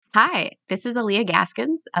Hi, this is Aaliyah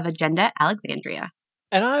Gaskins of Agenda Alexandria.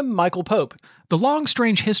 And I'm Michael Pope. The long,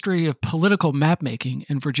 strange history of political mapmaking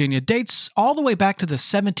in Virginia dates all the way back to the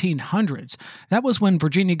 1700s. That was when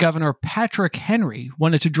Virginia Governor Patrick Henry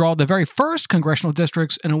wanted to draw the very first congressional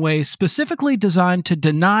districts in a way specifically designed to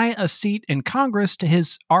deny a seat in Congress to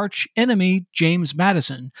his arch enemy, James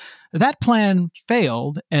Madison. That plan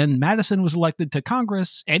failed, and Madison was elected to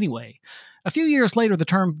Congress anyway. A few years later, the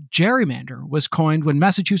term gerrymander was coined when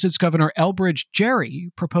Massachusetts Governor Elbridge Gerry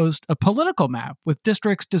proposed a political map with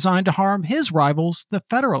districts designed to harm his rivals, the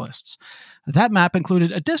Federalists. That map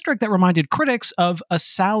included a district that reminded critics of a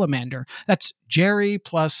salamander. That's Gerry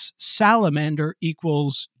plus salamander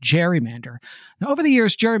equals gerrymander. Now, over the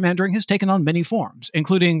years, gerrymandering has taken on many forms,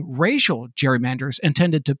 including racial gerrymanders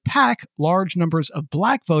intended to pack large numbers of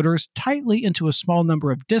black voters tightly into a small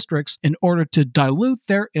number of districts in order to dilute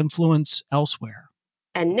their influence elsewhere.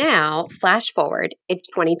 And now, flash forward, it's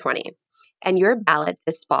 2020, and your ballot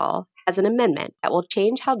this fall has an amendment that will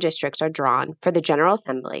change how districts are drawn for the General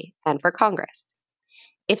Assembly and for Congress.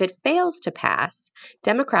 If it fails to pass,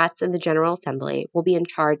 Democrats in the General Assembly will be in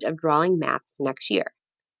charge of drawing maps next year.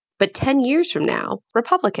 But 10 years from now,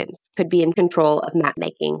 Republicans could be in control of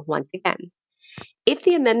mapmaking once again. If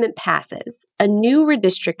the amendment passes, a new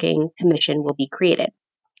redistricting commission will be created.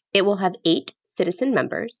 It will have 8 citizen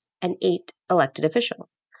members and 8 elected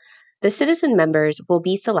officials. The citizen members will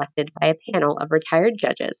be selected by a panel of retired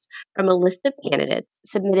judges from a list of candidates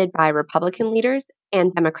submitted by Republican leaders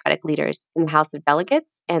and Democratic leaders in the House of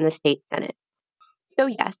Delegates and the state Senate. So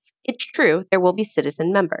yes, it's true there will be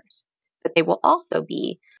citizen members, but they will also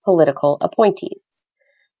be political appointees.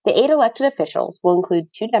 The 8 elected officials will include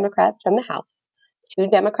 2 Democrats from the House, 2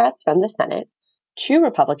 Democrats from the Senate, 2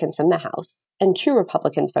 Republicans from the House, and 2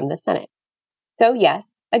 Republicans from the Senate. So yes,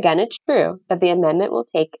 again, it's true that the amendment will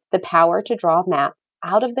take the power to draw maps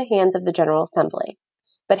out of the hands of the General Assembly,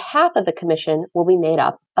 but half of the commission will be made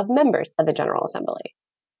up of members of the General Assembly.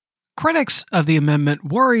 Critics of the amendment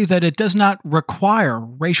worry that it does not require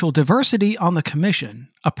racial diversity on the commission,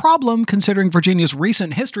 a problem considering Virginia's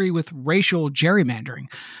recent history with racial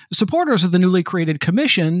gerrymandering. Supporters of the newly created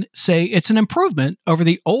commission say it's an improvement over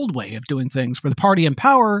the old way of doing things where the party in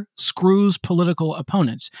power screws political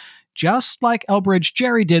opponents, just like Elbridge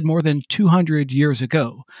Gerry did more than 200 years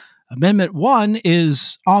ago. Amendment 1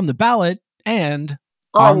 is on the ballot and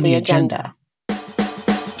on the agenda.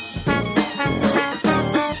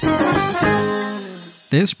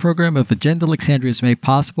 This program of Agenda Alexandria is made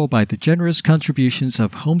possible by the generous contributions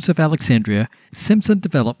of Homes of Alexandria, Simpson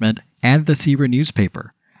Development, and the Zebra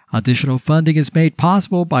newspaper. Additional funding is made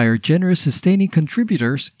possible by our generous sustaining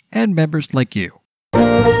contributors and members like you.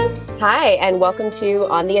 Hi, and welcome to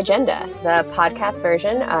On the Agenda, the podcast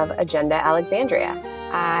version of Agenda Alexandria.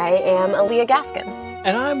 I am Aaliyah Gaskins.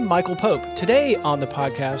 And I'm Michael Pope. Today on the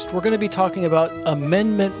podcast, we're going to be talking about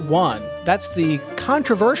Amendment 1. That's the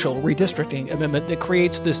controversial redistricting amendment that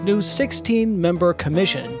creates this new 16-member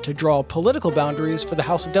commission to draw political boundaries for the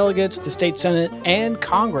House of Delegates, the state Senate, and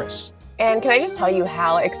Congress. And can I just tell you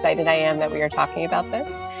how excited I am that we are talking about this?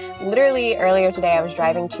 Literally earlier today, I was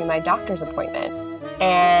driving to my doctor's appointment,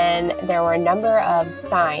 and there were a number of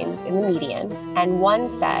signs in the median, and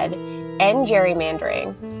one said, "End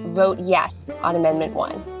gerrymandering, vote yes on Amendment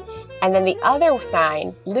 1. And then the other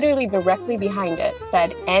sign, literally directly behind it,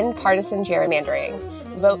 said, "End partisan gerrymandering,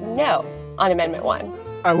 vote no on Amendment 1.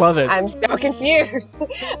 I love it. I'm so confused.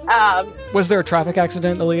 Was there a traffic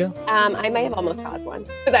accident, Aaliyah? I might have almost caused one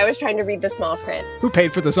because I was trying to read the small print. Who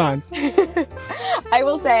paid for the signs? I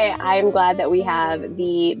will say I'm glad that we have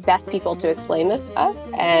the best people to explain this to us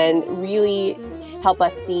and really help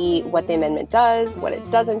us see what the amendment does, what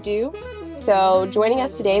it doesn't do. So joining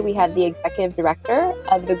us today, we have the executive director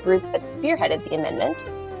of the group that spearheaded the amendment,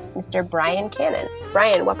 Mr. Brian Cannon.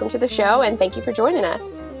 Brian, welcome to the show, and thank you for joining us.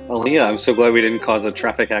 Aaliyah, I'm so glad we didn't cause a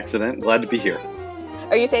traffic accident. Glad to be here.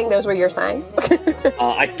 Are you saying those were your signs?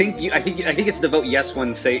 I think it's the vote yes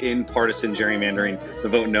ones say in partisan gerrymandering, the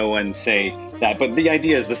vote no ones say that, but the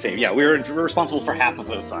idea is the same. Yeah, we're responsible for half of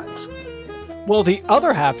those signs. Well, the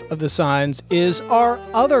other half of the signs is our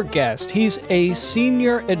other guest. He's a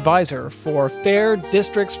senior advisor for Fair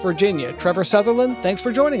Districts Virginia. Trevor Sutherland, thanks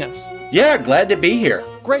for joining us. Yeah, glad to be here.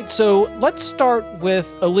 Great. So let's start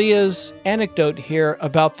with Aaliyah's anecdote here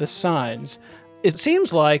about the signs. It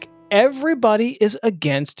seems like everybody is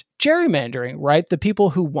against gerrymandering, right? The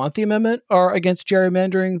people who want the amendment are against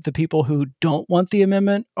gerrymandering. The people who don't want the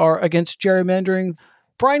amendment are against gerrymandering.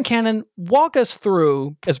 Brian Cannon, walk us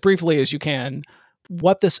through, as briefly as you can,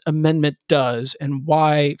 what this amendment does and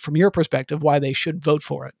why, from your perspective, why they should vote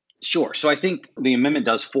for it. Sure. So I think the amendment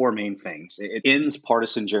does four main things. It ends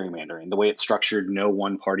partisan gerrymandering. The way it's structured, no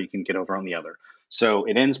one party can get over on the other. So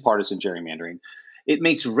it ends partisan gerrymandering. It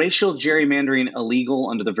makes racial gerrymandering illegal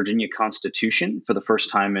under the Virginia Constitution for the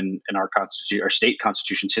first time in our state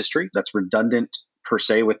constitution's history. That's redundant per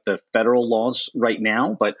se with the federal laws right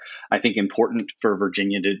now, but I think important for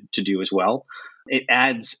Virginia to do as well. It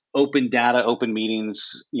adds open data, open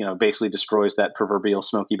meetings, basically destroys that proverbial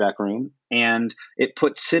smoky back room. And it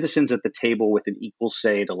puts citizens at the table with an equal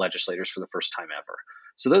say to legislators for the first time ever.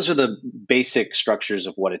 So those are the basic structures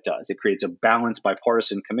of what it does. It creates a balanced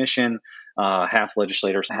bipartisan commission, half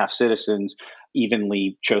legislators, half citizens,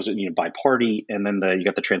 evenly chosen by party. And then you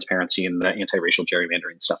got the transparency and the anti-racial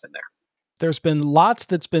gerrymandering stuff in there. There's been lots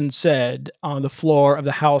that's been said on the floor of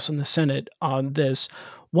the House and the Senate on this.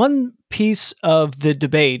 One piece of the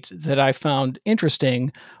debate that I found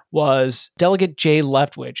interesting was Delegate Jay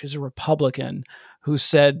Leftwich, is a Republican, who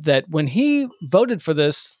said that when he voted for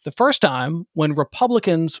this the first time, when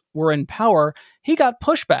Republicans were in power, he got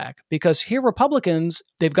pushback because here Republicans,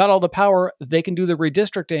 they've got all the power, they can do the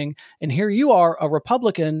redistricting, and here you are, a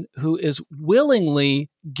Republican who is willingly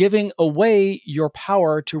giving away your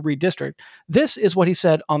power to redistrict. This is what he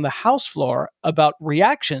said on the House floor about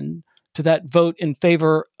reaction to that vote in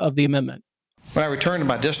favor of the amendment. When I returned to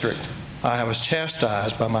my district, I was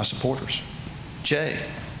chastised by my supporters. Jay,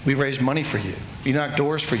 we raised money for you. We knocked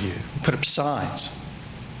doors for you. We put up signs.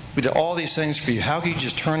 We did all these things for you. How can you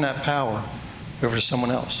just turn that power over to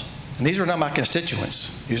someone else? And these are not my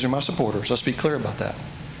constituents. These are my supporters. Let's be clear about that.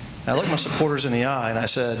 And I looked my supporters in the eye and I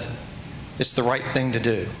said, it's the right thing to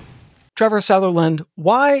do. Trevor Sutherland,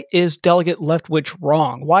 why is Delegate Leftwich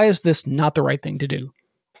wrong? Why is this not the right thing to do?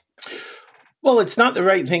 Well, it's not the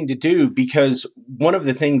right thing to do because one of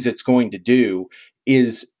the things it's going to do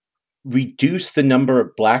is reduce the number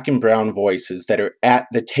of Black and brown voices that are at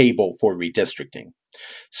the table for redistricting.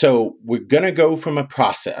 So we're going to go from a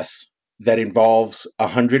process that involves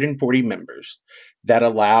 140 members that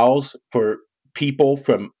allows for people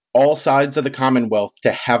from all sides of the Commonwealth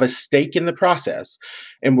to have a stake in the process.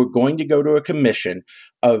 And we're going to go to a commission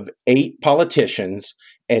of 8 politicians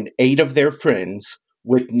and 8 of their friends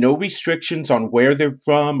with no restrictions on where they're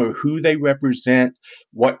from or who they represent,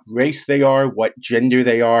 what race they are, what gender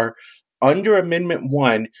they are. Under Amendment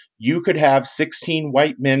 1, you could have 16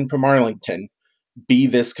 white men from Arlington be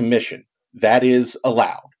this commission. That is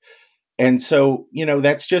allowed. And so,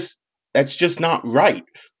 that's just not right.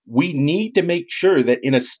 We need to make sure that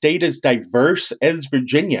in a state as diverse as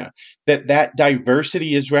Virginia, that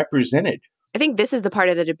diversity is represented. I think this is the part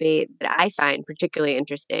of the debate that I find particularly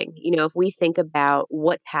interesting. If we think about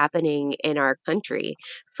what's happening in our country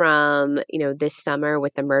from, this summer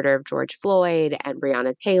with the murder of George Floyd and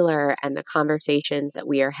Breonna Taylor and the conversations that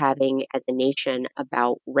we are having as a nation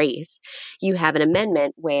about race, you have an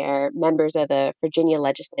amendment where members of the Virginia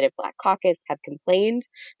Legislative Black Caucus have complained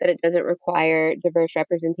that it doesn't require diverse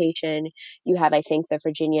representation. You have, I think, the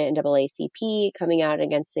Virginia NAACP coming out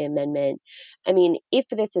against the amendment. I mean, if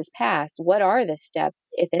this is passed, what are the steps,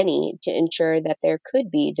 if any, to ensure that there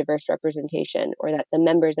could be diverse representation or that the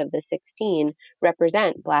members of the 16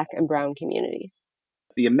 represent Black and brown communities?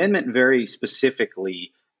 The amendment very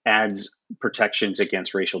specifically adds protections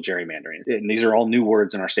against racial gerrymandering. And these are all new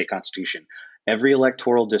words in our state constitution. Every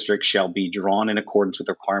electoral district shall be drawn in accordance with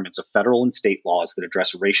the requirements of federal and state laws that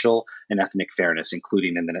address racial and ethnic fairness,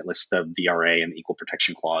 including, and then it lists the VRA and the Equal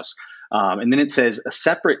Protection Clause. And then it says a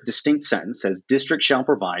separate distinct sentence says districts shall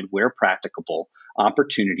provide, where practicable,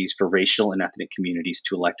 opportunities for racial and ethnic communities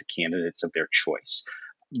to elect candidates of their choice.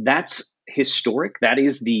 That's historic.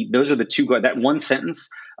 Those are the two, that one sentence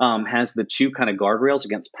has the two kind of guardrails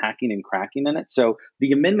against packing and cracking in it. So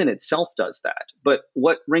the amendment itself does that. But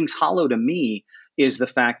what rings hollow to me is the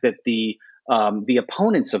fact that the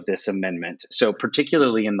opponents of this amendment, so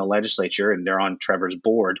particularly in the legislature, and they're on Trevor's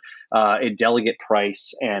board, Delegate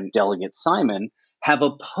Price and Delegate Simon, have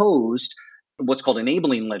opposed what's called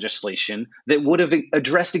enabling legislation that would have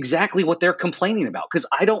addressed exactly what they're complaining about. Because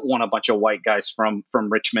I don't want a bunch of white guys from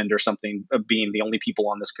Richmond or something being the only people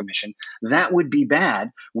on this commission. That would be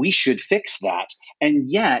bad. We should fix that.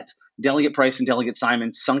 And yet, Delegate Price and Delegate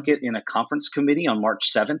Simon sunk it in a conference committee on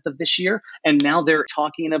March 7th of this year. And now they're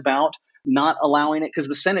talking about not allowing it because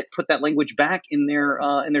the Senate put that language back in their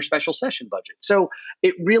special session budget. So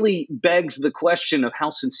it really begs the question of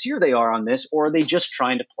how sincere they are on this, or are they just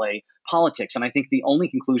trying to play politics? And I think the only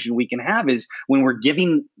conclusion we can have is when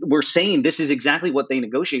we're saying this is exactly what they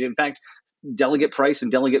negotiated. In fact, Delegate Price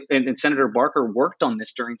and Senator Barker worked on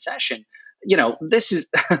this during session. this is,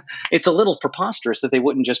 it's a little preposterous that they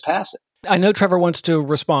wouldn't just pass it. I know Trevor wants to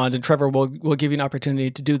respond, and Trevor will give you an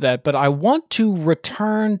opportunity to do that, but I want to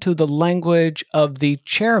return to the language of the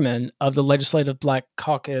chairman of the Legislative Black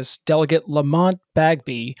Caucus, Delegate Lamont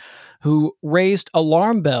Bagby, who raised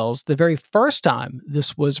alarm bells the very first time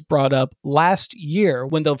this was brought up last year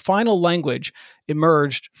when the final language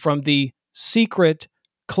emerged from the secret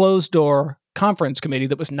closed-door conference committee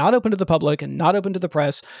that was not open to the public and not open to the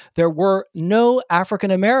press. There were no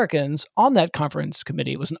African Americans on that conference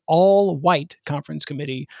committee. It was an all-white conference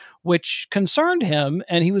committee, which concerned him,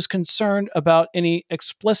 and he was concerned about any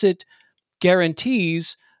explicit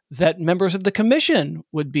guarantees that members of the commission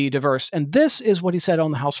would be diverse. And this is what he said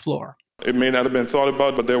on the House floor. It may not have been thought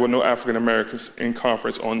about, but there were no African Americans in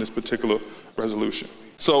conference on this particular resolution.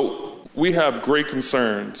 So we have great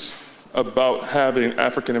concerns about having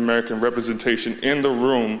African American representation in the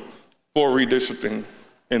room for redistricting,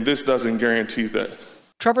 and this doesn't guarantee that.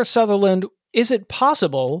 Trevor Sutherland, is it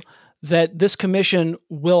possible that this commission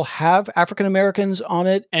will have African Americans on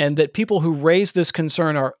it and that people who raise this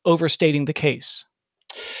concern are overstating the case?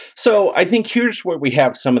 So I think here's where we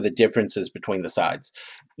have some of the differences between the sides.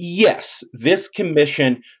 Yes, this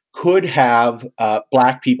commission could have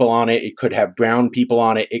Black people on it. It could have brown people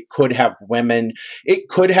on it. It could have women. It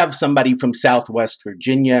could have somebody from Southwest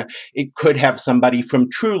Virginia. It could have somebody from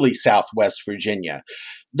truly Southwest Virginia.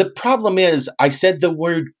 The problem is, I said the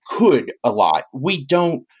word could a lot. We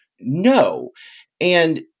don't know.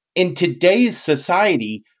 And in today's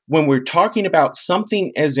society, when we're talking about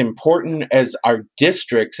something as important as our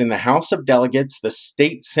districts in the House of Delegates, the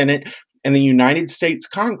state Senate, and the United States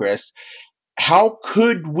Congress, how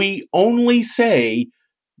could we only say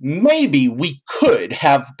maybe we could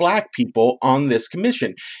have Black people on this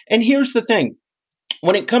commission? And here's the thing.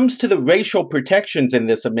 When it comes to the racial protections in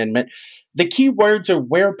this amendment, the key words are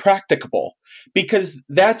where practicable, because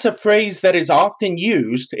that's a phrase that is often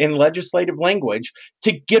used in legislative language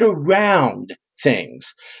to get around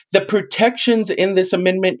things. The protections in this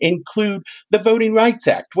amendment include the Voting Rights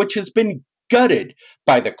Act, which has been gutted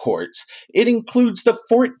by the courts. It includes the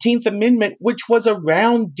 14th Amendment, which was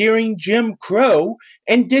around during Jim Crow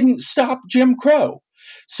and didn't stop Jim Crow.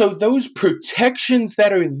 So those protections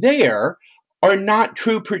that are there are not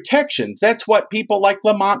true protections. That's what people like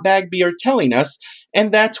Lamont Bagby are telling us,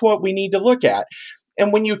 and that's what we need to look at.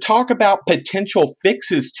 And when you talk about potential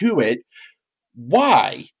fixes to it,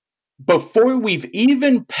 why, before we've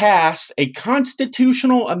even passed a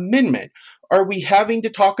constitutional amendment, are we having to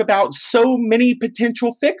talk about so many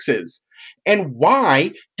potential fixes? And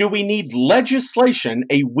why do we need legislation,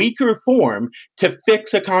 a weaker form, to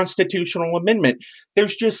fix a constitutional amendment?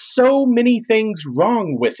 There's just so many things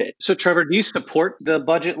wrong with it. So, Trevor, do you support the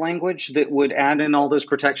budget language that would add in all those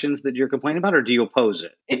protections that you're complaining about, or do you oppose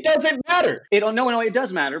it? It doesn't matter. No, it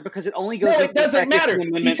does matter, because it only goes. No, it doesn't matter,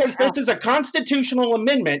 because this is a constitutional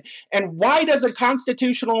amendment. And why does a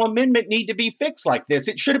constitutional amendment need to be fixed like this?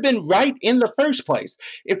 It should have been right in the first place.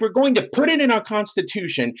 If we're going to put it in our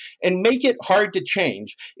Constitution and make it hard to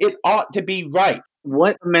change, it ought to be right.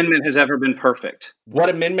 What amendment has ever been perfect? What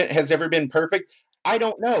amendment has ever been perfect? I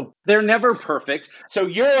don't know. They're never perfect. So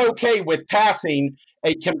you're okay with passing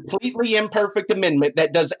a completely imperfect amendment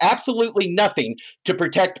that does absolutely nothing to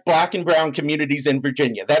protect Black and brown communities in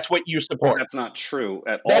Virginia. That's what you support. That's not true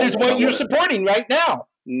at all. That is what you're supporting right now.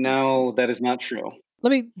 No, that is not true.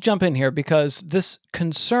 Let me jump in here, because this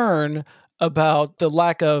concern about the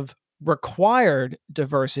lack of required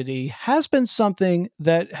diversity has been something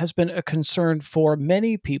that has been a concern for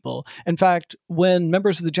many people. In fact, when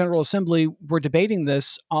members of the General Assembly were debating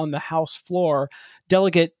this on the House floor,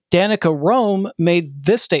 Delegate Danica Roem made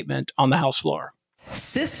this statement on the House floor.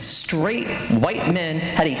 Cis straight white men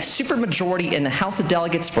had a supermajority in the House of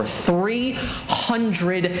Delegates for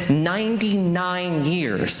 399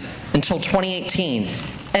 years until 2018,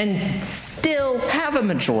 and still have a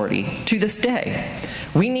majority to this day.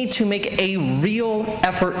 We need to make a real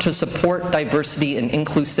effort to support diversity and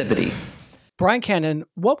inclusivity. Brian Cannon,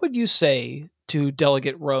 what would you say to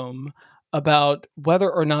Delegate Roem about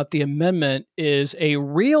whether or not the amendment is a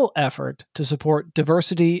real effort to support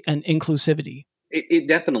diversity and inclusivity? It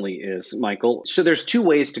definitely is, Michael. So there's two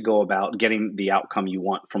ways to go about getting the outcome you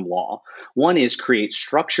want from law. One is create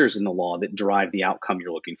structures in the law that drive the outcome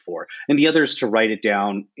you're looking for, and the other is to write it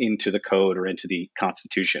down into the code or into the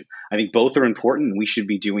Constitution. I think both are important, and we should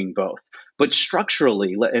be doing both. But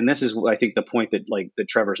structurally, and this is, I think, the point that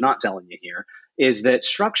Trevor's not telling you here, is that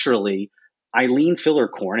structurally, Eileen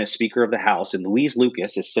Fillercorn, as Speaker of the House, and Louise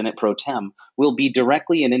Lucas, as Senate Pro Tem, will be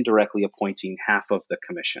directly and indirectly appointing half of the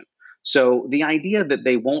commission. So the idea that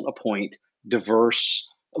they won't appoint diverse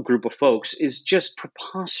group of folks is just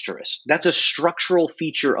preposterous. That's a structural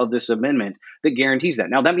feature of this amendment that guarantees that.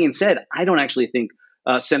 Now, that being said, I don't actually think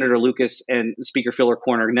Senator Lucas and Speaker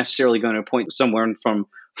Filler-Corn are necessarily going to appoint someone from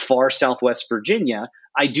far Southwest Virginia.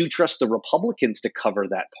 I do trust the Republicans to cover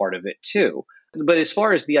that part of it too. But as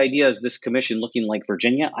far as the idea of this commission looking like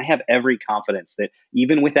Virginia, I have every confidence that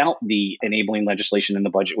even without the enabling legislation in the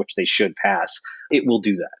budget, which they should pass, it will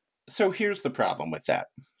do that. So here's the problem with that.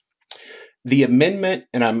 The amendment,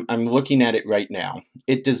 and I'm looking at it right now,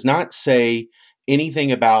 it does not say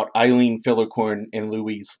anything about Eileen Filler-Corn and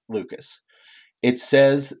Louise Lucas. It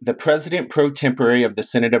says the president pro tempore of the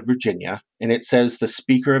Senate of Virginia, and it says the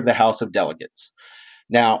Speaker of the House of Delegates.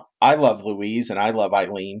 Now, I love Louise and I love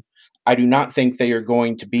Eileen. I do not think they are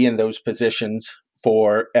going to be in those positions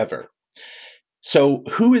forever. So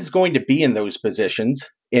who is going to be in those positions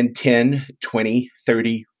in 10, 20,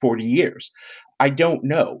 30, 40 years? I don't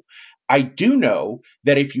know. I do know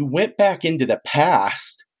that if you went back into the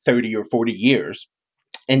past 30 or 40 years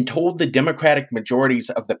and told the Democratic majorities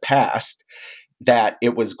of the past that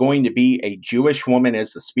it was going to be a Jewish woman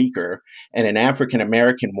as the speaker and an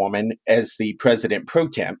African-American woman as the president pro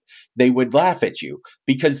tem, they would laugh at you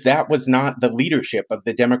because that was not the leadership of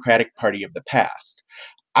the Democratic Party of the past.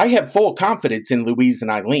 I have full confidence in Louise and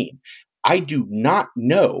Eileen. I do not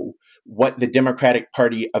know what the Democratic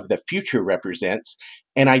Party of the future represents,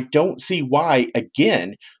 and I don't see why,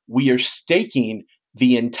 again, we are staking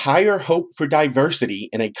the entire hope for diversity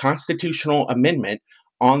in a constitutional amendment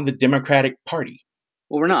on the Democratic Party.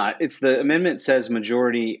 Well, we're not. It's the amendment says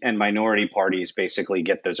majority and minority parties basically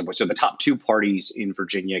get those. So the top two parties in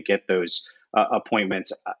Virginia get those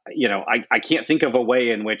appointments. I can't think of a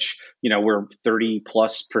way in which, we're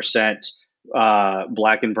 30+%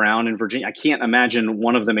 black and brown in Virginia. I can't imagine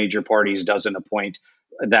one of the major parties doesn't appoint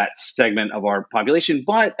that segment of our population.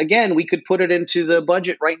 But again, we could put it into the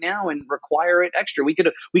budget right now and require it extra. We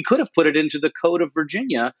could have put it into the Code of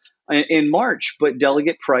Virginia in March, but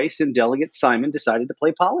Delegate Price and Delegate Simon decided to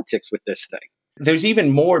play politics with this thing. There's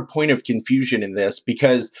even more point of confusion in this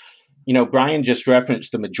because, Brian just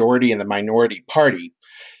referenced the majority and the minority party.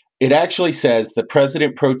 It actually says the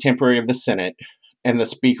president pro tempore of the Senate and the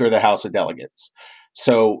Speaker of the House of Delegates.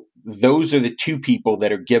 So those are the two people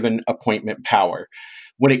that are given appointment power.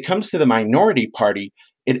 When it comes to the minority party,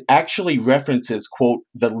 it actually references, quote,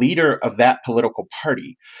 the leader of that political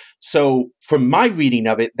party. So from my reading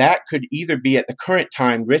of it, that could either be at the current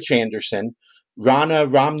time Rich Anderson,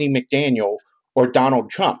 Ronna Romney McDaniel, or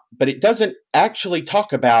Donald Trump. But it doesn't actually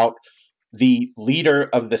talk about the leader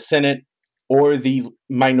of the Senate or the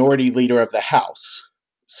minority leader of the House.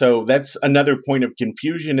 So that's another point of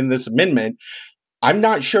confusion in this amendment. I'm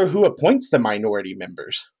not sure who appoints the minority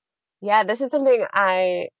members. Yeah, this is something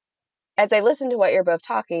as I listen to what you're both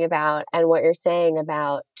talking about and what you're saying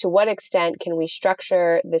about to what extent can we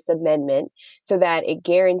structure this amendment so that it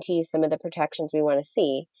guarantees some of the protections we want to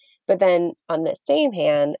see. But then on the same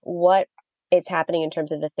hand, what is happening in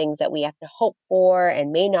terms of the things that we have to hope for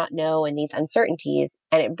and may not know and these uncertainties.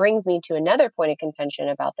 And it brings me to another point of contention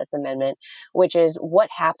about this amendment, which is what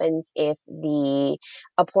happens if the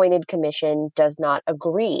appointed commission does not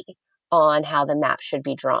agree on how the map should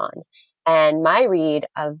be drawn. And my read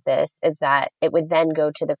of this is that it would then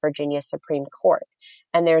go to the Virginia Supreme Court.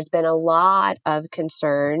 And there's been a lot of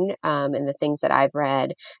concern in the things that I've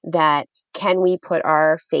read that can we put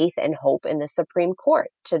our faith and hope in the Supreme Court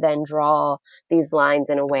to then draw these lines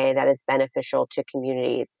in a way that is beneficial to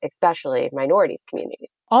communities, especially minorities communities?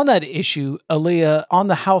 On that issue, Aaliyah, on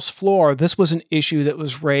the House floor, this was an issue that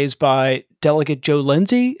was raised by Delegate Joe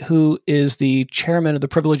Lindsay, who is the chairman of the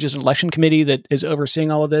Privileges and Election Committee that is overseeing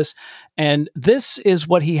all of this. And this is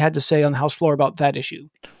what he had to say on the House floor about that issue.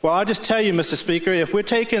 Well, I'll just tell you, Mr. Speaker, if we're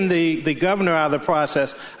taking the governor out of the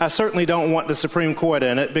process, I certainly don't want the Supreme Court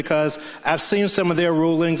in it because I've seen some of their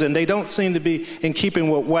rulings and they don't seem to be in keeping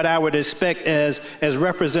with what I would expect as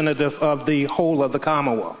representative of the whole of the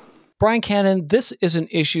Commonwealth. Brian Cannon, this is an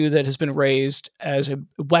issue that has been raised as a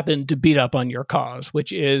weapon to beat up on your cause,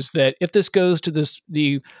 which is that if this goes to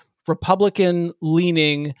the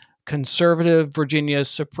Republican-leaning conservative Virginia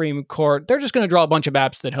Supreme Court, they're just going to draw a bunch of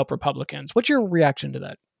maps that help Republicans. What's your reaction to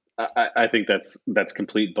that? I think that's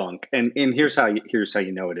complete bunk. And here's how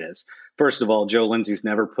you know it is. First of all, Joe Lindsay's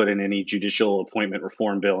never put in any judicial appointment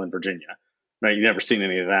reform bill in Virginia, right? You've never seen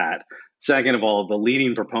any of that. Second of all, the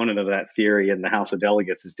leading proponent of that theory in the House of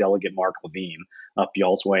Delegates is Delegate Mark Levine up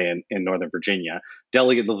y'all's way in Northern Virginia.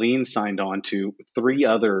 Delegate Levine signed on to 3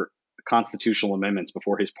 other constitutional amendments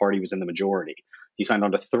before his party was in the majority. He signed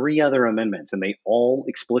on to 3 other amendments, and they all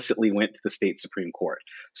explicitly went to the state Supreme Court.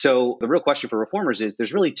 So the real question for reformers is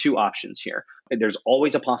there's really 2 options here. There's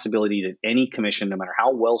always a possibility that any commission, no matter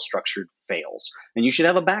how well structured, fails. And you should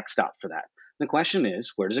have a backstop for that. The question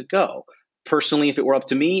is, where does it go? Personally, if it were up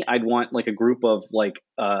to me, I'd want like a group of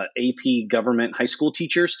AP government high school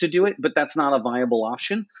teachers to do it, but that's not a viable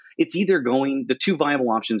option. It's either the 2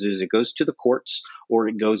 viable options is it goes to the courts or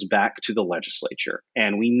it goes back to the legislature.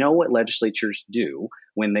 And we know what legislatures do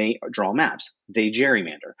when they draw maps. They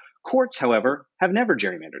gerrymander. Courts, however, have never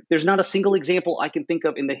gerrymandered. There's not a single example I can think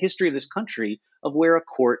of in the history of this country of where a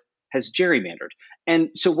court has gerrymandered. And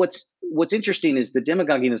so what's interesting is the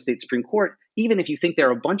demagoguery in the state Supreme Court, even if you think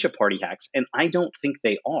they're a bunch of party hacks, and I don't think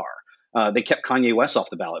they are. They kept Kanye West off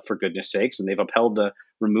the ballot, for goodness sakes, and they've upheld the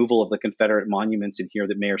removal of the Confederate monuments in here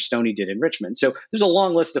that Mayor Stoney did in Richmond. So there's a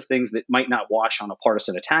long list of things that might not wash on a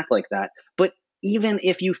partisan attack like that. But even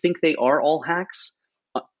if you think they are all hacks,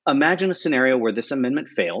 imagine a scenario where this amendment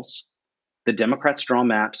fails. The Democrats draw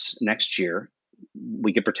maps next year.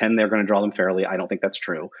 We could pretend they're going to draw them fairly. I don't think that's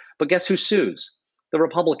true. But guess who sues? The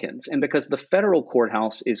Republicans. And because the federal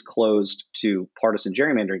courthouse is closed to partisan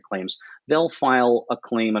gerrymandering claims, they'll file a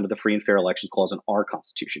claim under the Free and Fair Elections Clause in our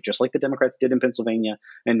Constitution, just like the Democrats did in Pennsylvania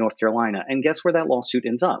and North Carolina. And guess where that lawsuit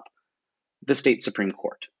ends up? The state Supreme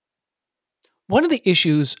Court. One of the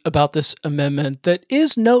issues about this amendment that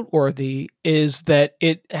is noteworthy is that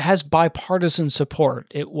it has bipartisan support.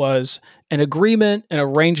 It was an agreement, an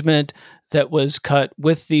arrangement that was cut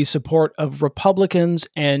with the support of Republicans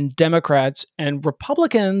and Democrats, and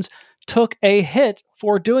Republicans took a hit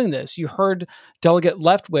for doing this. You heard Delegate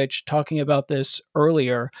Leftwich talking about this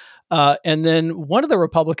earlier. And then one of the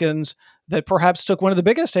Republicans that perhaps took one of the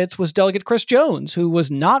biggest hits was Delegate Chris Jones, who was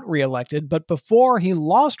not reelected. But before he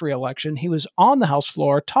lost reelection, he was on the House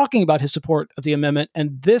floor talking about his support of the amendment.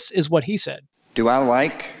 And this is what he said. Do I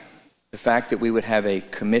like the fact that we would have a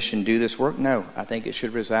commission do this work? No, I think it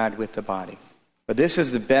should reside with the body. But this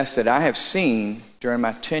is the best that I have seen during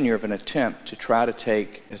my tenure of an attempt to try to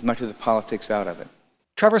take as much of the politics out of it.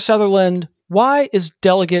 Trevor Sutherland, why is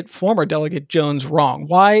former Delegate Jones wrong?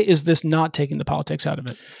 Why is this not taking the politics out of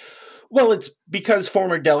it? Well, it's because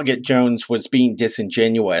former Delegate Jones was being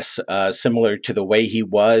disingenuous, similar to the way he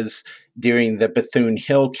was during the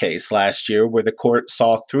Bethune-Hill case last year, where the court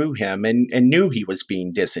saw through him and knew he was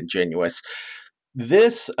being disingenuous.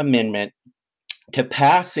 This amendment, to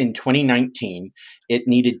pass in 2019, it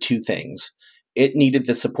needed 2 things. It needed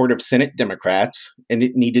the support of Senate Democrats, and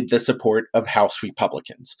it needed the support of House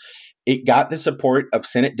Republicans. It got the support of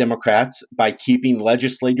Senate Democrats by keeping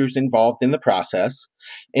legislators involved in the process,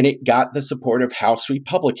 and it got the support of House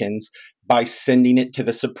Republicans by sending it to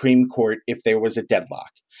the Supreme Court if there was a deadlock.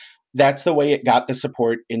 That's the way it got the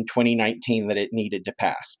support in 2019 that it needed to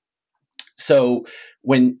pass. So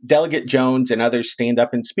when Delegate Jones and others stand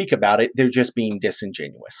up and speak about it, they're just being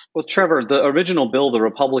disingenuous. Well, Trevor, the original bill the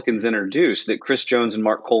Republicans introduced, that Chris Jones and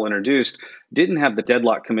Mark Cole introduced, didn't have the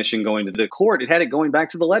deadlock commission going to the court. It had it going back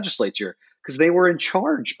to the legislature because they were in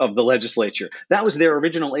charge of the legislature. That was their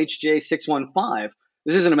original HJ 615.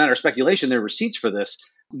 This isn't a matter of speculation. There are receipts for this.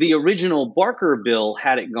 The original Barker bill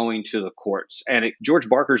had it going to the courts, and George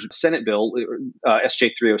Barker's Senate bill,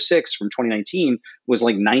 SJ 306 from 2019, was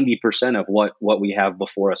like 90% of what we have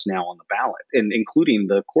before us now on the ballot, and including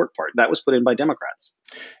the court part. That was put in by Democrats.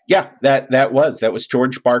 Yeah, that was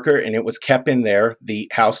George Barker, and it was kept in there. The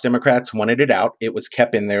House Democrats wanted it out. It was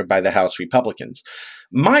kept in there by the House Republicans.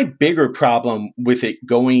 My bigger problem with it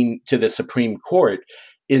going to the Supreme Court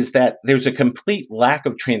is that there's a complete lack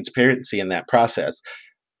of transparency in that process.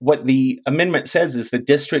 What the amendment says is the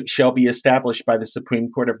district shall be established by the Supreme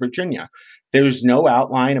Court of Virginia. There's no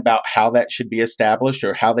outline about how that should be established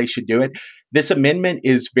or how they should do it. This amendment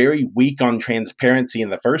is very weak on transparency in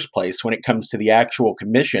the first place when it comes to the actual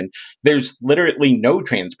commission. There's literally no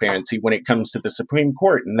transparency when it comes to the Supreme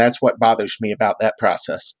Court, and that's what bothers me about that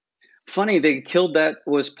process. Funny, they killed that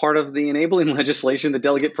was part of the enabling legislation that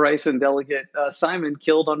Delegate Price and Delegate Simon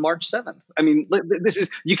killed on March 7th. I mean,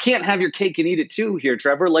 you can't have your cake and eat it too here,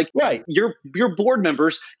 Trevor. Right. Your board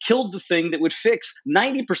members killed the thing that would fix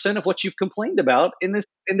 90% of what you've complained about in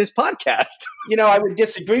this podcast. I would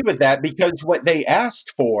disagree with that because what they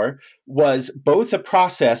asked for was both a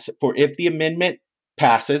process for if the amendment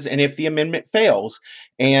passes and if the amendment fails.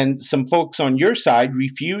 And some folks on your side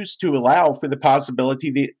refused to allow for the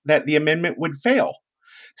possibility that the amendment would fail.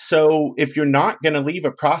 So if you're not going to leave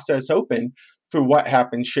a process open for what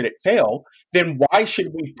happens should it fail, then why should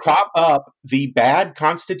we prop up the bad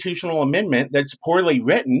constitutional amendment that's poorly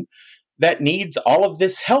written that needs all of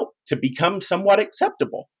this help to become somewhat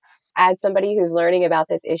acceptable? As somebody who's learning about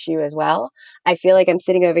this issue as well, I feel like I'm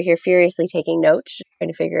sitting over here furiously taking notes, trying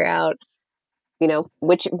to figure out,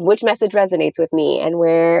 which message resonates with me and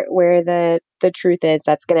where the truth is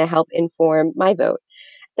that's going to help inform my vote.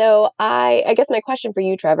 So I guess my question for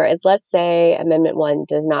you, Trevor, is let's say Amendment 1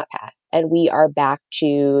 does not pass and we are back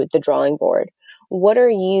to the drawing board. What are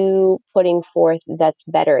you putting forth that's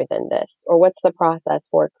better than this? Or what's the process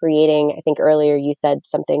for creating, I think earlier you said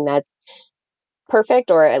something that's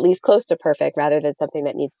perfect or at least close to perfect rather than something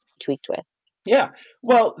that needs to be tweaked with? Yeah.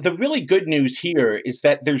 Well, the really good news here is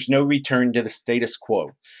that there's no return to the status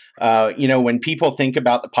quo. When people think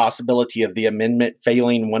about the possibility of the amendment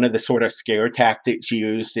failing, one of the sort of scare tactics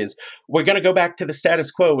used is we're going to go back to the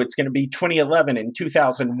status quo. It's going to be 2011 and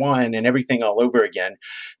 2001 and everything all over again.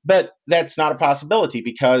 But that's not a possibility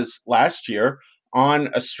because last year, on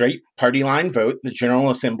a straight party line vote, the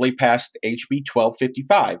General Assembly passed HB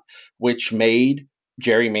 1255, which made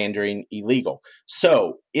gerrymandering illegal.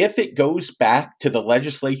 So if it goes back to the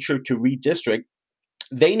legislature to redistrict,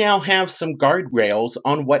 they now have some guardrails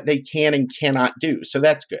on what they can and cannot do. So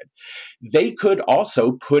that's good. They could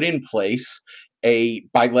also put in place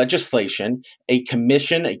by legislation, a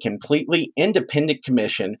commission, a completely independent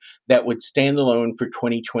commission that would stand alone for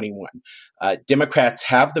 2021. Democrats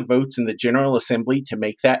have the votes in the General Assembly to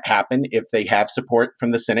make that happen if they have support from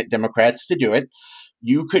the Senate Democrats to do it.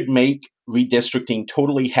 You could make redistricting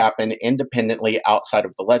totally happen independently outside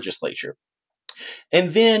of the legislature. And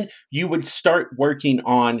then you would start working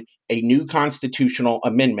on a new constitutional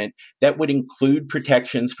amendment that would include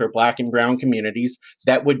protections for Black and Brown communities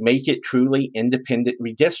that would make it truly independent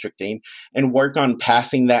redistricting, and work on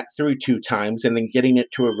passing that through 2 times and then getting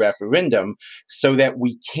it to a referendum so that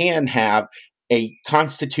we can have a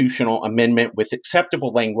constitutional amendment with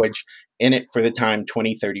acceptable language in it for the time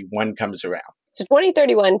 2031 comes around. So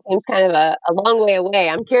 2031 seems kind of a long way away.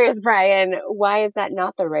 I'm curious, Brian, why is that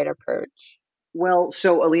not the right approach? Well,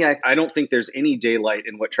 so Aaliyah, I don't think there's any daylight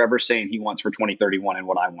in what Trevor's saying he wants for 2031 and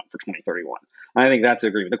what I want for 2031. I think that's the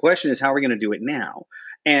agreement. The question is, how are we going to do it now?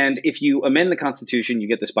 And if you amend the Constitution, you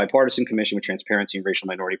get this bipartisan commission with transparency and racial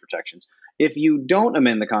minority protections. If you don't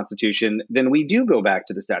amend the Constitution, then we do go back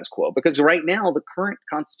to the status quo, because right now the current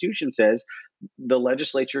Constitution says the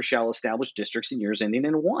legislature shall establish districts in years ending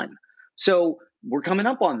in 1. So we're coming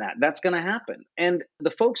up on that. That's going to happen. And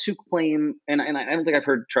the folks who claim, and I don't think I've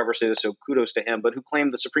heard Trevor say this, so kudos to him, but who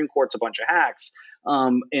claim the Supreme Court's a bunch of hacks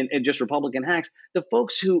and just Republican hacks, the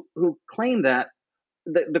folks who claim that,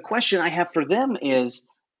 the question I have for them is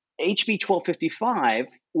HB 1255,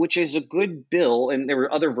 which is a good bill, and there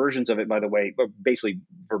were other versions of it, by the way, but basically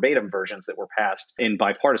verbatim versions that were passed in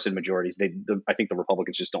bipartisan majorities. I think the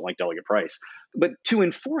Republicans just don't like Delegate Price. But to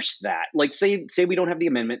enforce that, like say we don't have the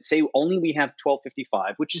amendment, say only we have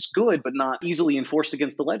 1255, which is good, but not easily enforced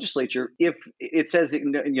against the legislature. If it says that,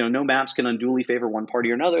 no maps can unduly favor one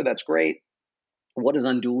party or another, that's great. What does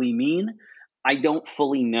unduly mean? I don't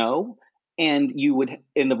fully know. And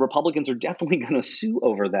the Republicans are definitely going to sue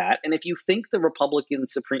over that. And if you think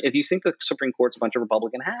the Supreme Court's a bunch of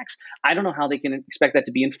Republican hacks, I don't know how they can expect that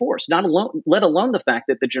to be enforced. Let alone the fact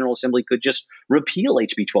that the General Assembly could just repeal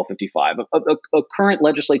HB 1255. A current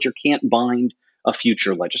legislature can't bind a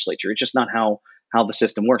future legislature. It's just not how the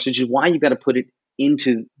system works, which is why you've got to put it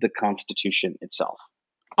into the Constitution itself.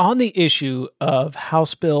 On the issue of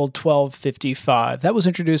House Bill 1255, that was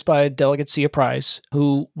introduced by Delegate Sia Price,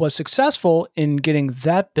 who was successful in getting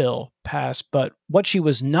that bill passed. But what she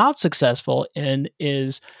was not successful in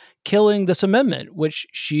is killing this amendment, which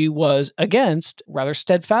she was against rather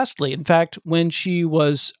steadfastly. In fact, when she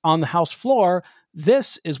was on the House floor,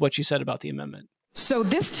 this is what she said about the amendment. So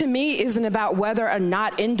this to me isn't about whether or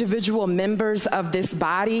not individual members of this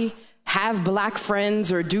body have Black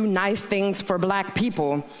friends or do nice things for Black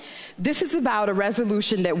people. This is about a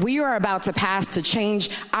resolution that we are about to pass to change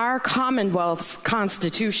our Commonwealth's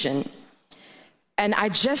Constitution. And I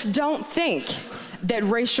just don't think that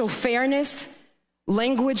racial fairness,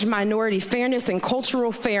 language minority fairness, and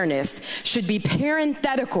cultural fairness should be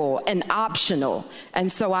parenthetical and optional.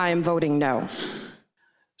 And so I am voting no.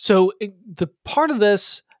 So the part of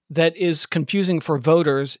this that is confusing for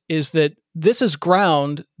voters is that this is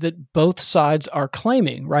ground that both sides are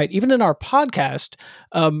claiming, right? Even in our podcast,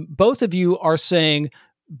 both of you are saying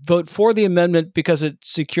vote for the amendment because it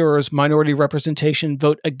secures minority representation,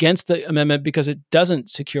 vote against the amendment because it doesn't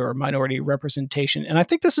secure minority representation. And I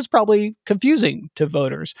think this is probably confusing to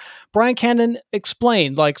voters. Brian Cannon,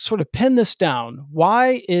 explain, sort of pin this down.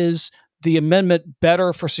 Why is the amendment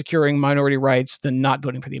better for securing minority rights than not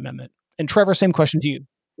voting for the amendment? And Trevor, same question to you.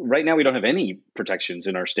 right now we don't have any protections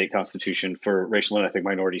in our state constitution for racial and ethnic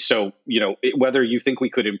minorities. So, whether you think we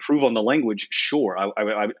could improve on the language, sure.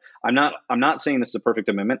 I'm not saying this is a perfect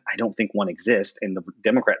amendment. I don't think one exists, and the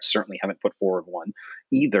Democrats certainly haven't put forward one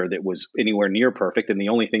either that was anywhere near perfect. And the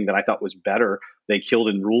only thing that I thought was better, they killed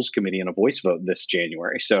in Rules Committee in a voice vote this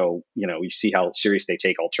January. So, you see how serious they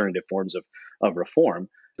take alternative forms of reform.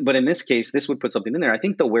 But in this case, this would put something in there. I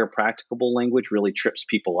think the where practicable language really trips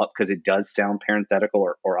people up because it does sound parenthetical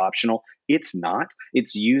or optional. It's not.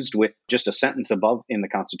 It's used with just a sentence above in the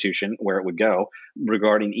Constitution where it would go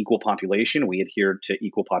regarding equal population. We adhere to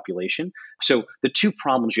equal population. So the two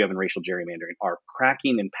problems you have in racial gerrymandering are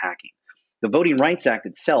cracking and packing. The Voting Rights Act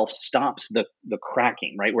itself stops the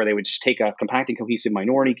cracking, right, where they would just take a compact and cohesive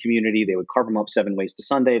minority community, they would carve them up 7 ways to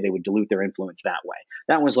Sunday, they would dilute their influence that way.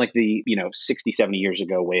 That was like the 60, 70 years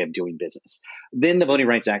ago way of doing business. Then the Voting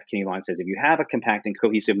Rights Act came along and says if you have a compact and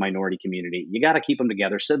cohesive minority community, you got to keep them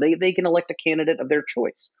together so they can elect a candidate of their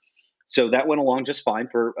choice. So that went along just fine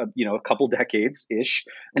for a couple decades ish,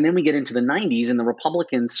 and then we get into the 90s, and the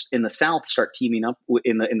Republicans in the South start teaming up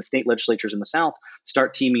in the state legislatures in the South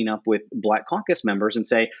start teaming up with Black caucus members and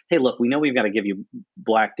say, "Hey, look, we know we've got to give you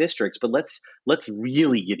Black districts, but let's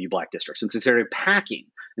really give you Black districts." And so they're packing,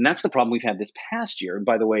 and that's the problem we've had this past year. And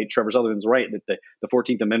by the way, Trevor Sutherland's right that the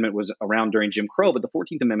 14th Amendment was around during Jim Crow, but the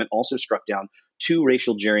 14th Amendment also struck down 2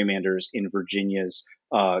 racial gerrymanders in Virginia's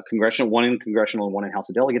congressional, one in congressional and one in House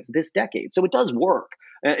of Delegates this decade. So it does work,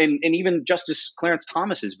 and even Justice Clarence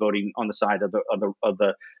Thomas is voting on the side of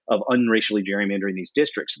unracially gerrymandering these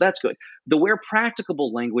districts. So that's good. The where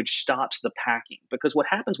practicable language stops the packing, because what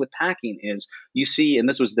happens with packing is you see, and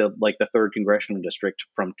this was the 3rd congressional district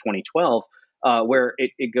from 2012, where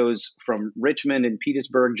it goes from Richmond and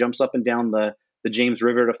Petersburg, jumps up and down the James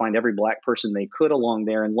River to find every Black person they could along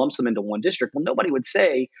there and lumps them into one district. Well, nobody would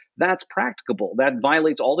say that's practicable. That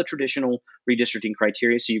violates all the traditional redistricting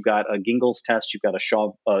criteria. So you've got a Gingell's test, you've got a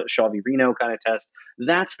Shaw v. Reno kind of test.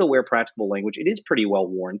 That's the where practicable language. It is pretty well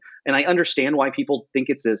worn. And I understand why people think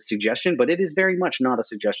it's a suggestion, but it is very much not a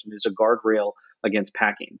suggestion. It's a guardrail against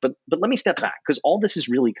packing. But let me step back, because all this is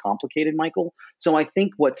really complicated, Michael. So I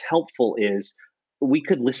think what's helpful is we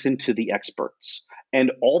could listen to the experts.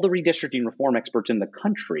 And all the redistricting reform experts in the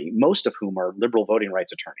country, most of whom are liberal voting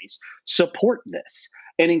rights attorneys, support this.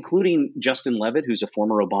 And including Justin Levitt, who's a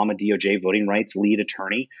former Obama DOJ voting rights lead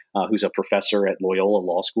attorney, who's a professor at Loyola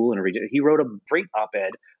Law School. He wrote a great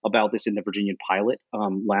op-ed about this in the Virginian Pilot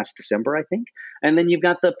last December, I think. And then you've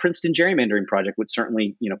got the Princeton Gerrymandering Project, which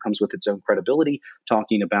certainly comes with its own credibility,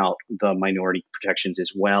 talking about the minority protections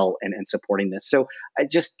as well and supporting this. So I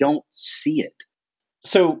just don't see it.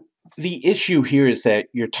 So the issue here is that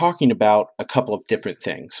you're talking about a couple of different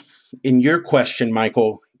things. In your question,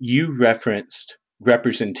 Michael, you referenced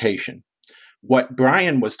representation. What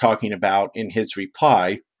Brian was talking about in his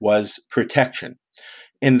reply was protection.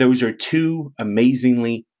 And those are two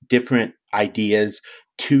amazingly different ideas,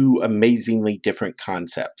 two amazingly different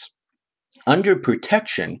concepts. Under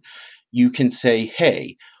protection, you can say,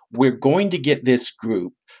 hey, we're going to get this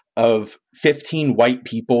group of 15 white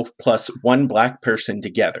people plus one Black person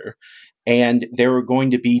together, and there are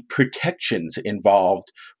going to be protections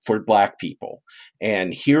involved for Black people.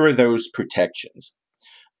 And here are those protections.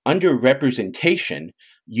 Under representation,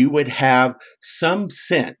 you would have some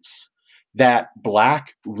sense that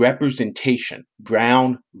Black representation,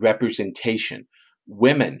 brown representation,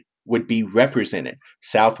 women would be represented.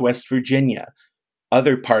 Southwest Virginia,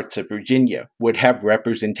 other parts of Virginia would have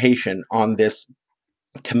representation on this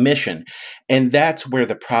commission. And that's where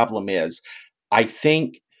the problem is. I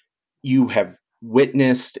think you have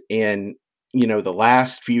witnessed in, the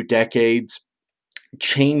last few decades,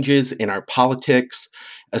 changes in our politics,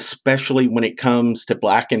 especially when it comes to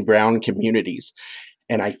Black and brown communities.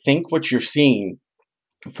 And I think what you're seeing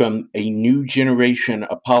from a new generation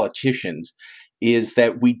of politicians is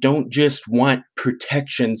that we don't just want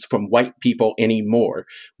protections from white people anymore.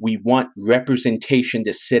 We want representation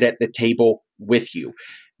to sit at the table with you.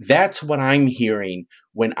 That's what I'm hearing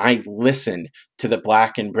when I listen to the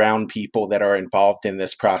Black and brown people that are involved in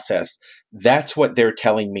this process. That's what they're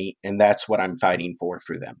telling me, and that's what I'm fighting for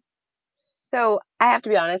them. So I have to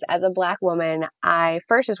be honest, as a Black woman, I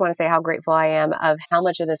first just want to say how grateful I am of how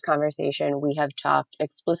much of this conversation we have talked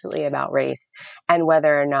explicitly about race and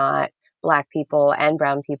whether or not Black people and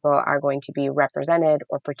brown people are going to be represented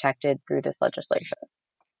or protected through this legislation.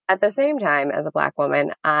 At the same time, as a Black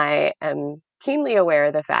woman, I am keenly aware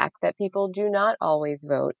of the fact that people do not always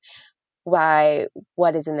vote by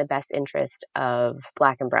what is in the best interest of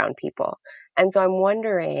Black and brown people. And so I'm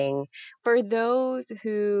wondering, for those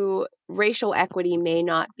who racial equity may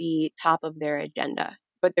not be top of their agenda,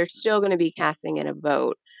 but they're still going to be casting in a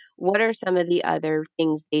vote. What are some of the other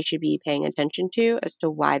things they should be paying attention to as to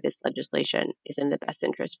why this legislation is in the best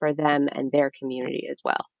interest for them and their community as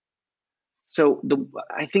well? So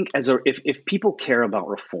I think if people care about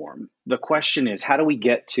reform, the question is, how do we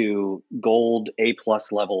get to gold A+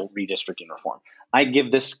 level redistricting reform? I'd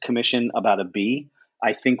give this commission about a B.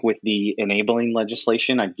 I think with the enabling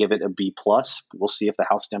legislation, I'd give it a B+. We'll see if the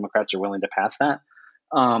House Democrats are willing to pass that.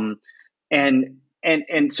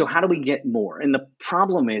 And so how do we get more? And the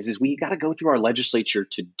problem is we got to go through our legislature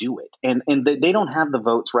to do it. And they don't have the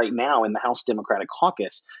votes right now in the House Democratic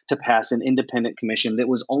caucus to pass an independent commission that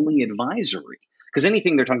was only advisory. Because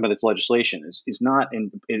anything they're talking about that's legislation is not,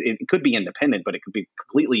 it could be independent, but it could be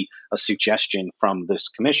completely a suggestion from this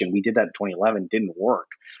commission. We did that in 2011, didn't work.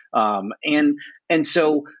 And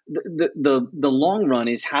so the long run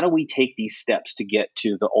is, how do we take these steps to get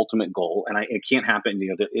to the ultimate goal? And it can't happen.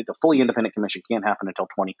 The fully independent commission can't happen until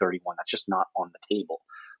 2031. That's just not on the table.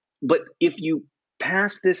 But if you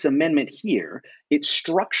pass this amendment here, it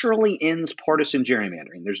structurally ends partisan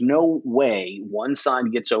gerrymandering. There's no way one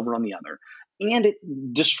side gets over on the other, and it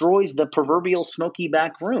destroys the proverbial smoky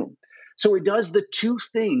back room. So it does the two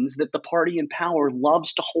things that the party in power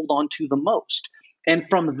loves to hold on to the most. And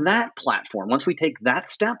from that platform, once we take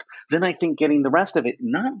that step, then I think getting the rest of it,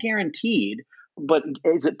 not guaranteed, but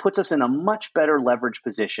it puts us in a much better leverage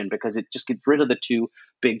position, because it just gets rid of the two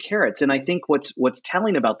big carrots. And I think what's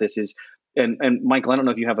telling about this is, and Michael, I don't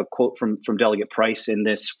know if you have a quote from Delegate Price in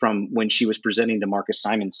this from when she was presenting to Marcus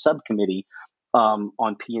Simon's subcommittee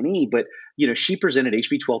on P&E, but she presented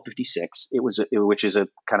HB 1256. Which is a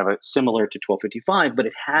kind of a similar to 1255, but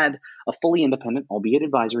it had a fully independent, albeit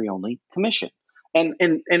advisory only, commission. And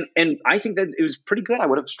I think that it was pretty good. I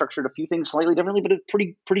would have structured a few things slightly differently, but a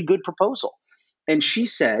pretty good proposal. And she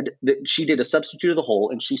said that she did a substitute of the whole,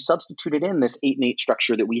 and she substituted in this 8 and 8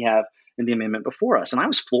 structure that we have in the amendment before us. And I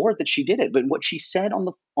was floored that she did it. But what she said in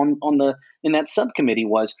that subcommittee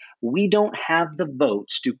was, we don't have the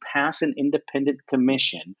votes to pass an independent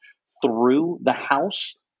commission through the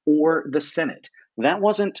House or the Senate. That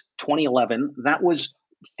wasn't 2011. That was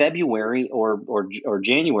February or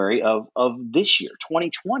January of this year,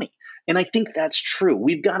 2020. And I think that's true.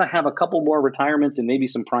 We've got to have a couple more retirements and maybe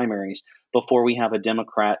some primaries before we have a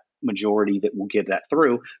Democrat majority that will get that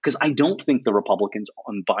through, because I don't think the Republicans,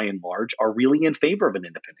 by and large, are really in favor of an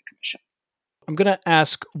independent commission. I'm going to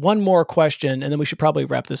ask one more question, and then we should probably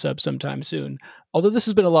wrap this up sometime soon, although this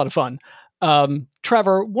has been a lot of fun.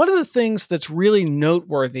 Trevor, one of the things that's really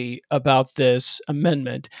noteworthy about this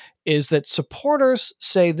amendment is that supporters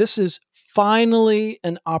say this is finally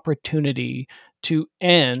an opportunity to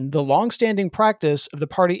end the longstanding practice of the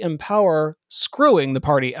party in power screwing the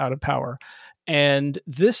party out of power. And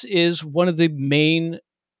this is one of the main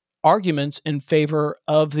arguments in favor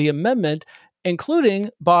of the amendment, including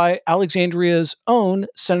by Alexandria's own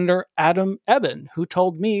Senator Adam Ebbin, who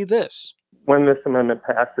told me this. When this amendment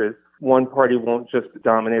passes, one party won't just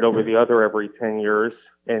dominate over the other every 10 years,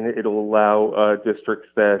 and it'll allow districts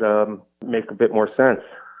that make a bit more sense.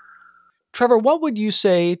 Trevor, what would you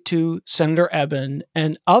say to Senator Ebbin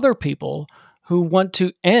and other people who want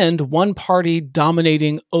to end one party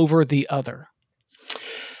dominating over the other?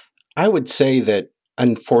 I would say that,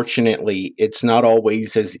 unfortunately, it's not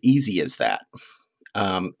always as easy as that.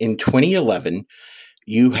 In 2011,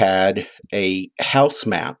 you had a House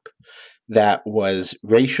map that was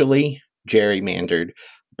racially gerrymandered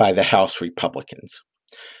by the House Republicans.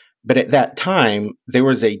 But at that time, there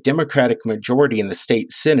was a Democratic majority in the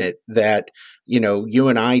state Senate that, you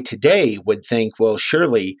and I today would think, well,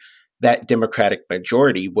 surely that Democratic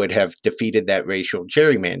majority would have defeated that racial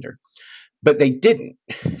gerrymander. But they didn't.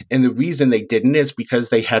 And the reason they didn't is because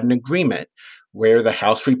they had an agreement where the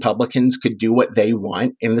House Republicans could do what they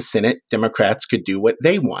want and the Senate Democrats could do what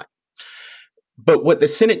they want. But what the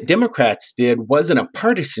Senate Democrats did wasn't a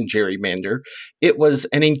partisan gerrymander. It was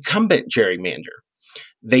an incumbent gerrymander.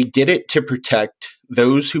 They did it to protect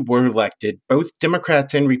those who were elected, both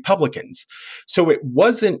Democrats and Republicans. So it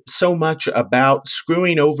wasn't so much about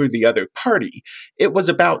screwing over the other party. It was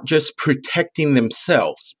about just protecting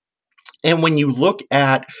themselves. And when you look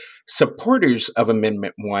at supporters of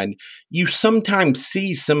Amendment 1, you sometimes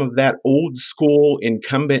see some of that old school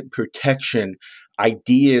incumbent protection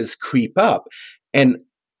ideas creep up. And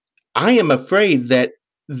I am afraid that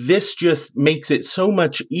this just makes it so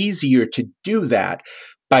much easier to do that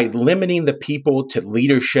by limiting the people to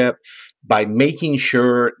leadership, by making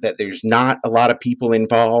sure that there's not a lot of people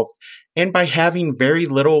involved, and by having very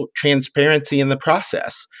little transparency in the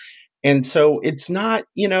process. And so it's not,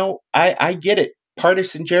 I get it.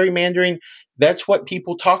 partisan gerrymandering, that's what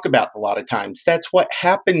people talk about a lot of times. That's what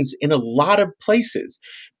happens in a lot of places.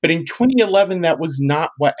 But in 2011, that was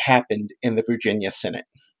not what happened in the Virginia Senate.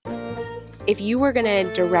 If you were going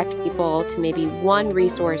to direct people to maybe one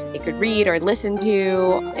resource they could read or listen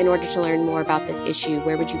to in order to learn more about this issue,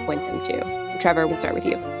 where would you point them to? Trevor, we'll start with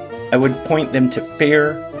you. I would point them to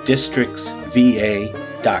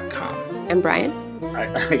fairdistrictsva.com. And Brian?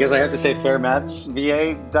 I guess I have to say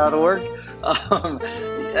fairmapsva.org.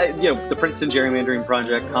 The Princeton Gerrymandering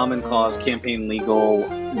Project, Common Cause, Campaign Legal.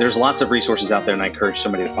 There's lots of resources out there, and I encourage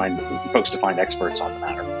folks to find experts on the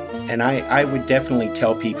matter. And I would definitely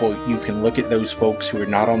tell people you can look at those folks who are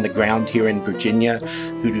not on the ground here in Virginia,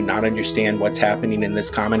 who do not understand what's happening in this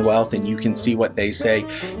Commonwealth, and you can see what they say.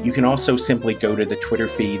 You can also simply go to the Twitter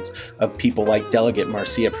feeds of people like Delegate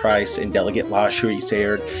Marcia Price and Delegate LaShri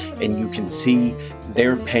Sayard, and you can see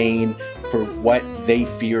their pain for what they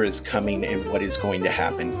fear is coming and what is going to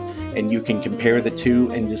happen. And you can compare the two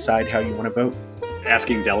and decide how you want to vote.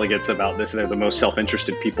 Asking delegates about this, they're the most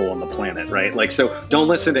self-interested people on the planet, right? So don't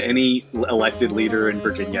listen to any elected leader in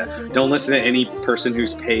Virginia. Don't listen to any person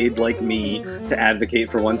who's paid like me to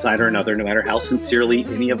advocate for one side or another, no matter how sincerely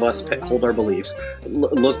any of us hold our beliefs.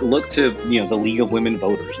 Look to the League of Women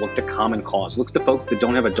Voters. Look to Common Cause. Look to folks that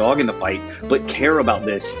don't have a dog in the fight, but care about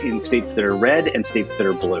this in states that are red and states that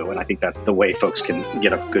are blue. And I think that's the way folks can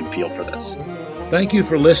get a good feel for this. Thank you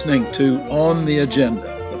for listening to On the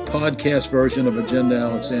Agenda, podcast version of Agenda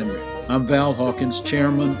Alexandria. I'm Val Hawkins,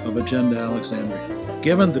 chairman of Agenda Alexandria.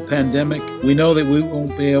 Given the pandemic, we know that we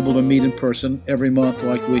won't be able to meet in person every month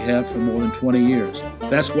like we have for more than 20 years.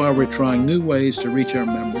 That's why we're trying new ways to reach our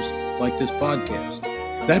members, like this podcast.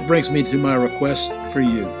 That brings me to my request for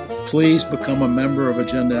you. Please become a member of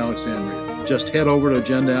Agenda Alexandria. Just head over to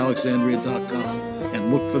agendaalexandria.com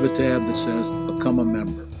and look for the tab that says Become a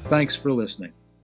Member. Thanks for listening.